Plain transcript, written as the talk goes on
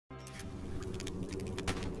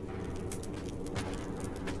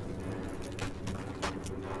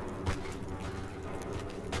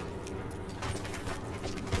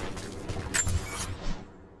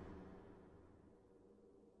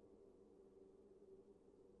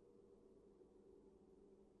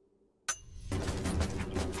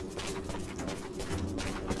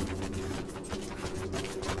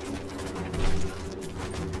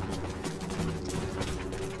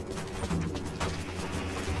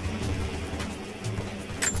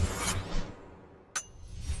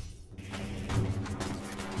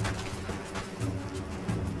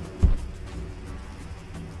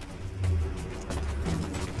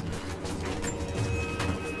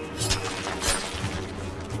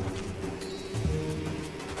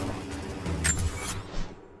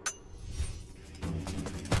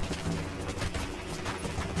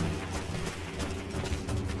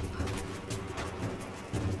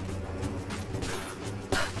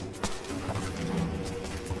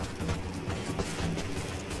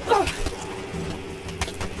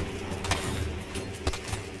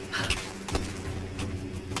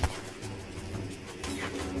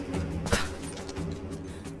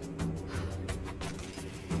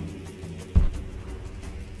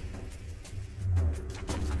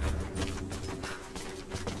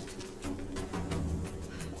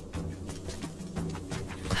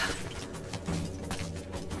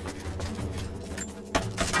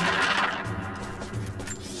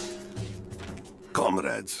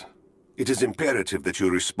Comrades, it is imperative that you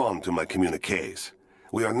respond to my communiques.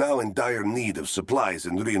 We are now in dire need of supplies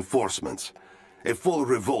and reinforcements. A full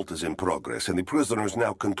revolt is in progress, and the prisoners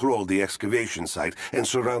now control the excavation site and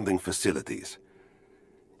surrounding facilities.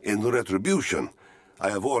 In retribution, I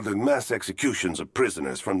have ordered mass executions of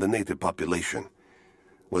prisoners from the native population.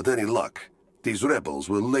 With any luck, these rebels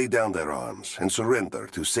will lay down their arms and surrender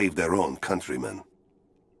to save their own countrymen.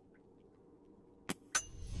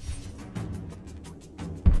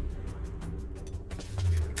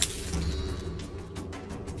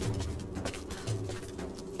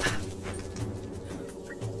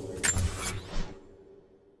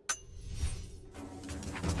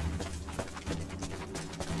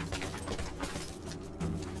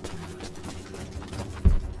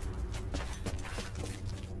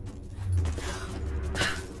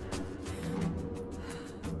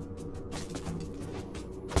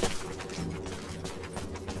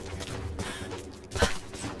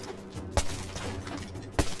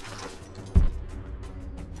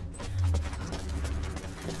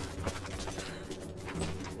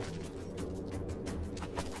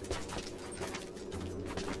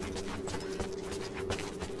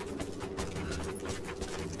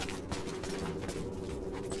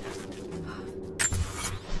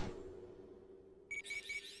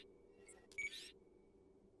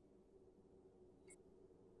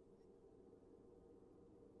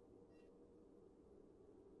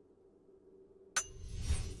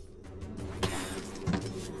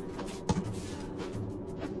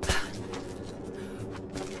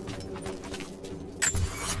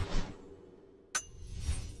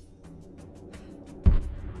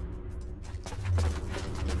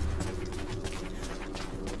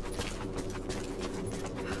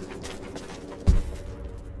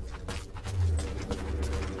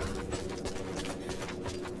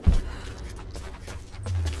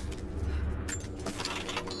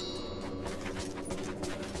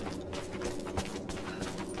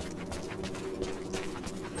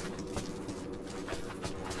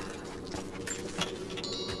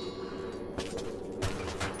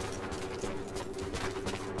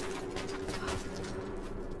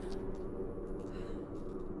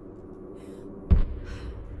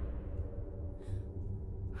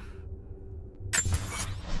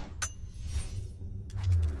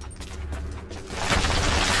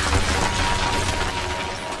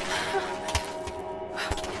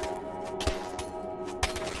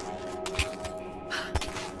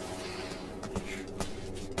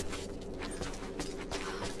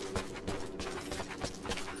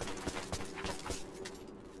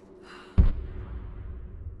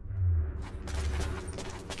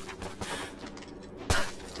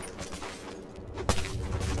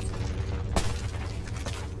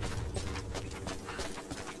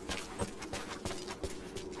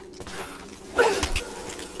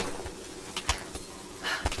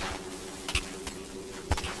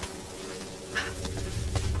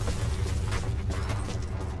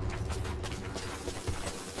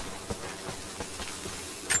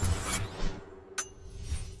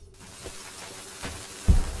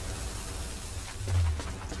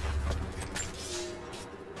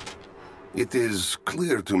 It is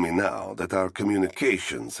clear to me now that our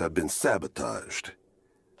communications have been sabotaged.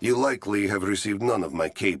 You likely have received none of my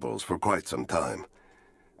cables for quite some time.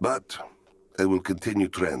 But I will continue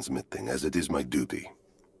transmitting, as it is my duty.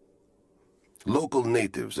 Local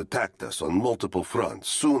natives attacked us on multiple fronts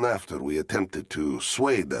soon after we attempted to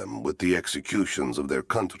sway them with the executions of their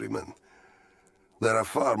countrymen. There are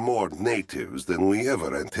far more natives than we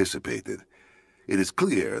ever anticipated. It is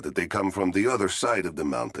clear that they come from the other side of the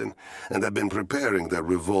mountain and have been preparing their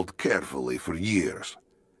revolt carefully for years.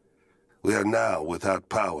 We are now without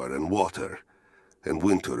power and water, and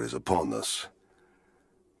winter is upon us.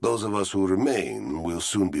 Those of us who remain will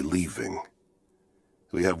soon be leaving.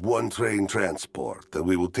 We have one train transport, and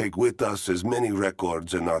we will take with us as many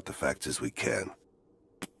records and artifacts as we can.